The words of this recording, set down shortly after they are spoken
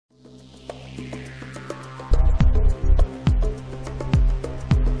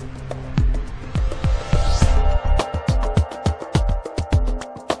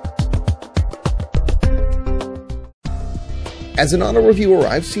As an auto reviewer,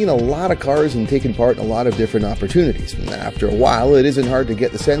 I've seen a lot of cars and taken part in a lot of different opportunities. And after a while, it isn't hard to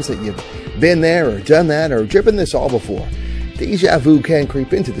get the sense that you've been there or done that or driven this all before. Deja vu can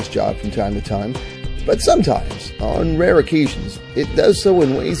creep into this job from time to time, but sometimes, on rare occasions, it does so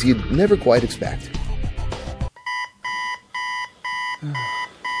in ways you'd never quite expect.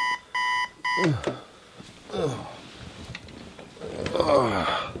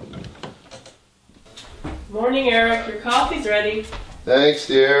 Morning, Eric. Your coffee's ready. Thanks,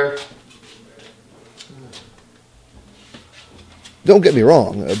 dear. Don't get me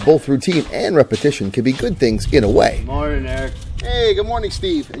wrong, both routine and repetition can be good things in a way. Morning, Eric. Hey, good morning,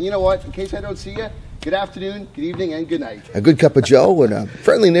 Steve. And you know what? In case I don't see you, good afternoon, good evening, and good night. A good cup of joe and a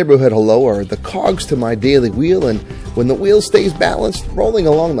friendly neighborhood hello are the cogs to my daily wheel, and when the wheel stays balanced, rolling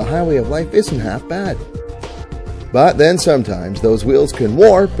along the highway of life isn't half bad. But then sometimes those wheels can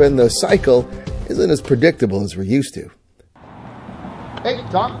warp and the cycle isn't as predictable as we're used to. Hey,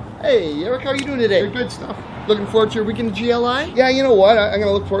 Tom. Hey, Eric, how are you doing today? Good stuff. Looking forward to your weekend at GLI? Yeah, you know what? I'm going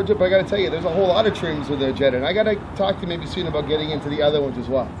to look forward to it, but I got to tell you, there's a whole lot of trims with the Jetta, and I got to talk to you maybe soon about getting into the other ones as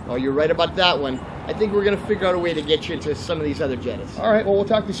well. Oh, you're right about that one. I think we're going to figure out a way to get you into some of these other Jettas. All right, well, we'll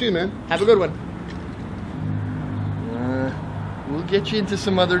talk to you soon, man. Have a good one. We'll get you into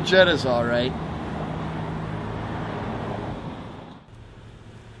some other Jettas, all right.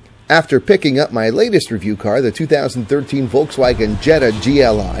 After picking up my latest review car, the 2013 Volkswagen Jetta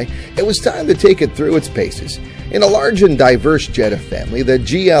GLI, it was time to take it through its paces. In a large and diverse Jetta family, the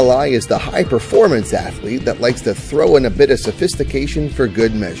GLI is the high-performance athlete that likes to throw in a bit of sophistication for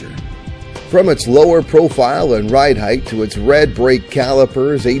good measure. From its lower profile and ride height to its red brake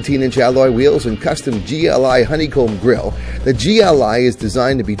calipers, 18-inch alloy wheels, and custom GLI honeycomb grille, the GLI is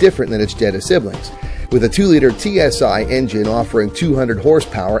designed to be different than its Jetta siblings. With a 2-liter TSI engine offering 200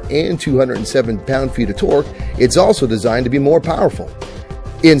 horsepower and 207 pound-feet of torque, it's also designed to be more powerful.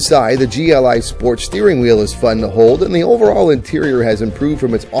 Inside, the GLI sports steering wheel is fun to hold, and the overall interior has improved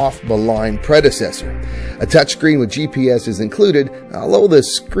from its off-the-line predecessor. A touchscreen with GPS is included, although the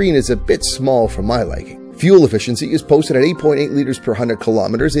screen is a bit small for my liking. Fuel efficiency is posted at 8.8 liters per 100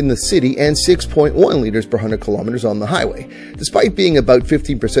 kilometers in the city and 6.1 liters per 100 kilometers on the highway. Despite being about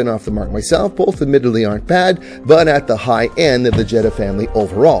 15% off the mark myself, both admittedly aren't bad, but at the high end of the Jetta family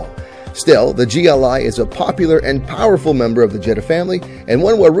overall. Still, the GLI is a popular and powerful member of the Jetta family, and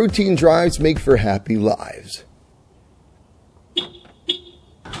one where routine drives make for happy lives.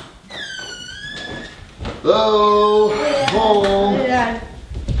 Hello. Home.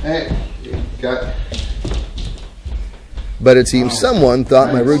 Hey, got. But it seems someone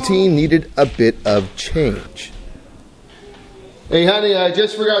thought my routine needed a bit of change. Hey, honey, I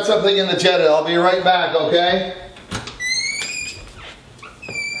just forgot something in the Jetta. I'll be right back, okay?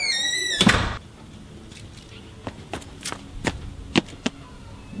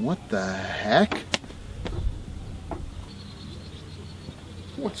 What the heck?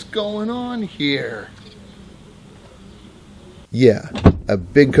 What's going on here? Yeah, a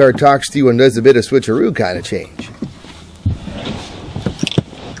big car talks to you and does a bit of switcheroo kind of change.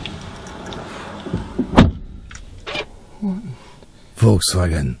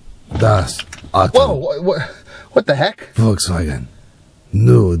 Volkswagen, das Auto. Whoa, what the heck? Volkswagen,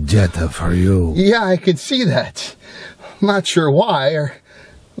 new Jetta for you. Yeah, I could see that. I'm not sure why or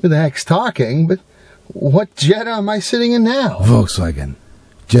who the heck's talking, but what Jetta am I sitting in now? Volkswagen,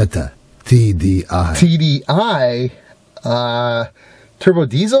 Jetta, TDI. TDI? Turbo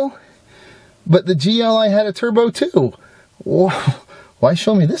diesel? But the GLI had a turbo too. Why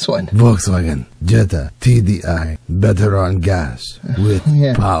show me this one? Volkswagen Jetta TDI, better on gas with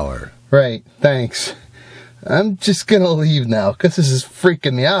power. Right, thanks. I'm just gonna leave now because this is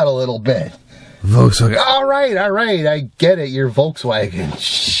freaking me out a little bit. Volkswagen. All right, I get it. You're Volkswagen.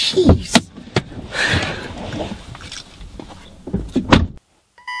 Jeez.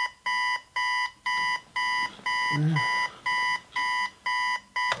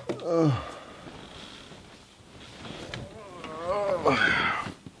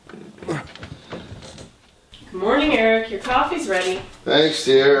 Good morning, Eric. Your coffee's ready. Thanks,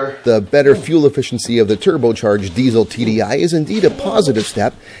 dear. The better fuel efficiency of the turbocharged diesel TDI is indeed a positive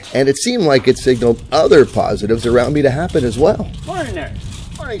step, and it seemed like it signaled other positives around me to happen as well. Morning, Eric.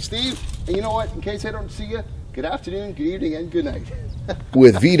 Morning, Steve. And you know what? In case I don't see you, good afternoon, good evening, and good night.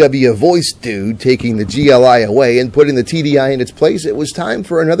 With VW Voice Dude taking the GLI away and putting the TDI in its place, it was time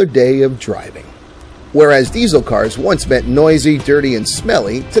for another day of driving. Whereas diesel cars once meant noisy, dirty, and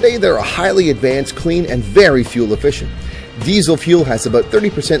smelly, today they're a highly advanced, clean, and very fuel efficient. Diesel fuel has about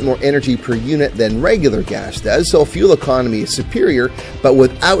 30% more energy per unit than regular gas does, so fuel economy is superior, but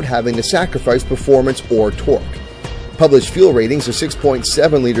without having to sacrifice performance or torque. Published fuel ratings are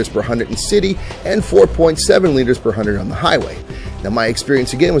 6.7 liters per 100 in city and 4.7 liters per 100 on the highway. Now my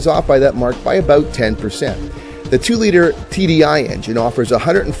experience again was off by that mark by about 10%. The 2-liter TDI engine offers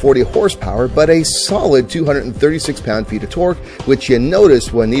 140 horsepower but a solid 236 pound-feet of torque, which you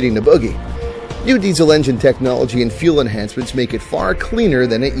notice when needing to boogie. New diesel engine technology and fuel enhancements make it far cleaner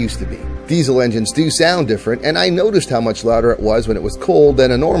than it used to be. Diesel engines do sound different, and I noticed how much louder it was when it was cold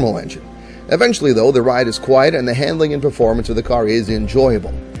than a normal engine. Eventually though, the ride is quiet and the handling and performance of the car is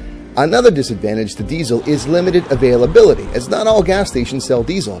enjoyable. Another disadvantage to diesel is limited availability, as not all gas stations sell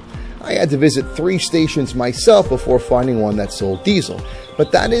diesel. I had to visit 3 stations myself before finding one that sold diesel,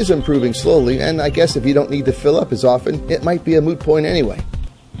 but that is improving slowly, and I guess if you don't need to fill up as often, it might be a moot point anyway.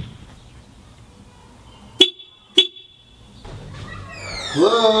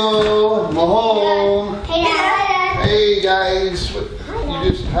 Hello, I'm home. Hey, Dad. Hey guys, you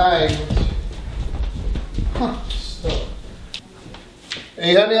just hi.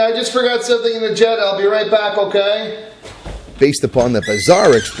 Hey honey, I just forgot something in the Jetta. I'll be right back, okay? Based upon the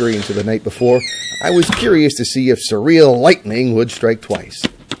bizarre experience of the night before, I was curious to see if surreal lightning would strike twice.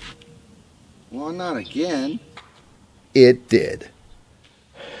 Well, not again. It did.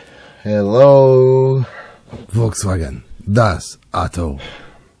 Hello. Volkswagen, das Auto.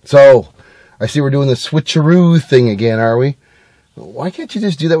 So, I see we're doing the switcheroo thing again, are we? Why can't you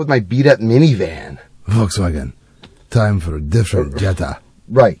just do that with my beat-up minivan? Volkswagen, time for a different Jetta.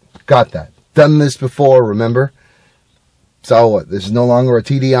 Right, got that. Done this before, remember? So what, this is no longer a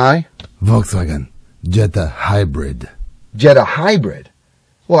TDI? Volkswagen, Jetta Hybrid. Jetta Hybrid?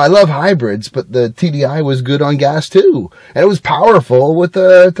 Well, I love hybrids, but the TDI was good on gas too. And it was powerful with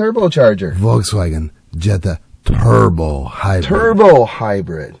the turbocharger. Volkswagen, Jetta Turbo Hybrid. Turbo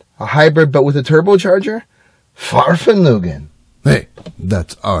Hybrid. A hybrid but with a turbocharger? Farfanugan. Hey,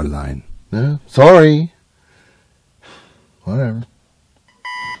 that's our line. No, sorry. Whatever.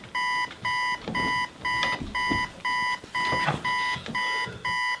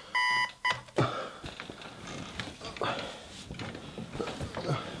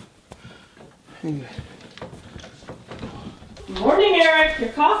 Morning, Eric. Your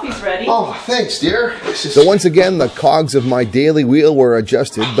coffee's ready. Oh, thanks, dear. So once again, the cogs of my daily wheel were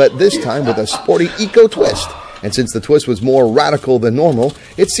adjusted, but this time with a sporty eco twist. And since the twist was more radical than normal,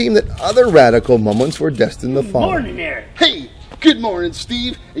 it seemed that other radical moments were destined to follow. Morning, Eric. Hey, good morning,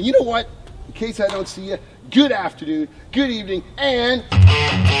 Steve. And you know what? In case I don't see you, good afternoon, good evening, and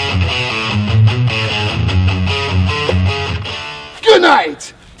good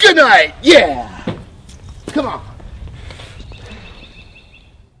night. Good night. Yeah. Come on.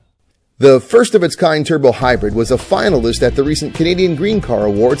 The first of its kind turbo hybrid was a finalist at the recent Canadian Green Car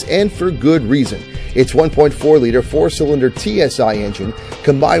Awards, and for good reason. Its 1.4-liter 4-cylinder TSI engine,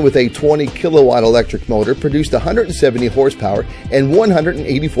 combined with a 20 kilowatt electric motor, produced 170 horsepower and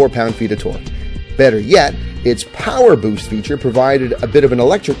 184 pound-feet of torque. Better yet, its power boost feature provided a bit of an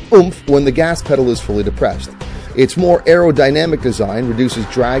electric oomph when the gas pedal is fully depressed. Its more aerodynamic design reduces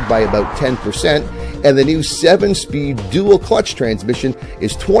drag by about 10%, and the new 7-speed dual clutch transmission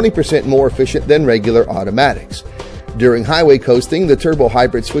is 20% more efficient than regular automatics. During highway coasting, the turbo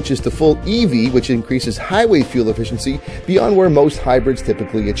hybrid switches to full EV, which increases highway fuel efficiency beyond where most hybrids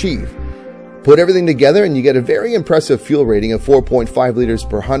typically achieve. Put everything together and you get a very impressive fuel rating of 4.5 liters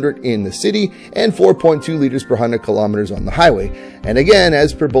per 100 in the city and 4.2 liters per 100 kilometers on the highway. And again,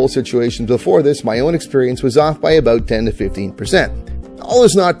 as per both situations before this, my own experience was off by about 10 to 15%. All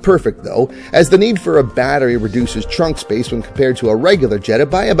is not perfect though, as the need for a battery reduces trunk space when compared to a regular Jetta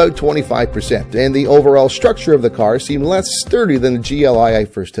by about 25%, and the overall structure of the car seemed less sturdy than the GLI I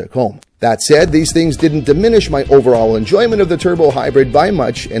first took home. That said, these things didn't diminish my overall enjoyment of the turbo hybrid by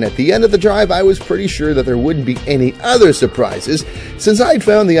much, and at the end of the drive I was pretty sure that there wouldn't be any other surprises, since I'd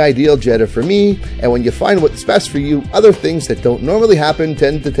found the ideal Jetta for me, and when you find what's best for you, other things that don't normally happen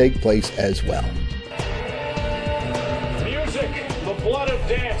tend to take place as well.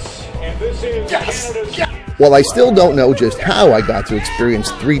 While I still don't know just how I got to experience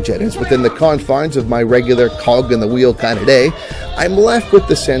 3 Jettas within the confines of my regular cog in the wheel kind of day, I'm left with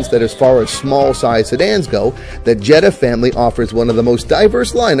the sense that as far as small size sedans go, the Jetta family offers one of the most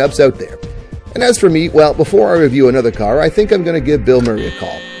diverse lineups out there. And as for me, well, before I review another car, I think I'm going to give Bill Murray a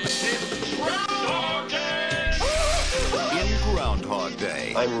call. In Groundhog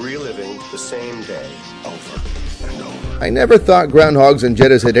Day, I'm reliving the same day over and over. I never thought Groundhogs and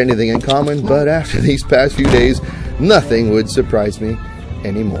Jettas had anything in common, but after these past few days, nothing would surprise me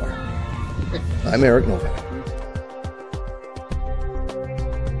anymore. I'm Eric Novak.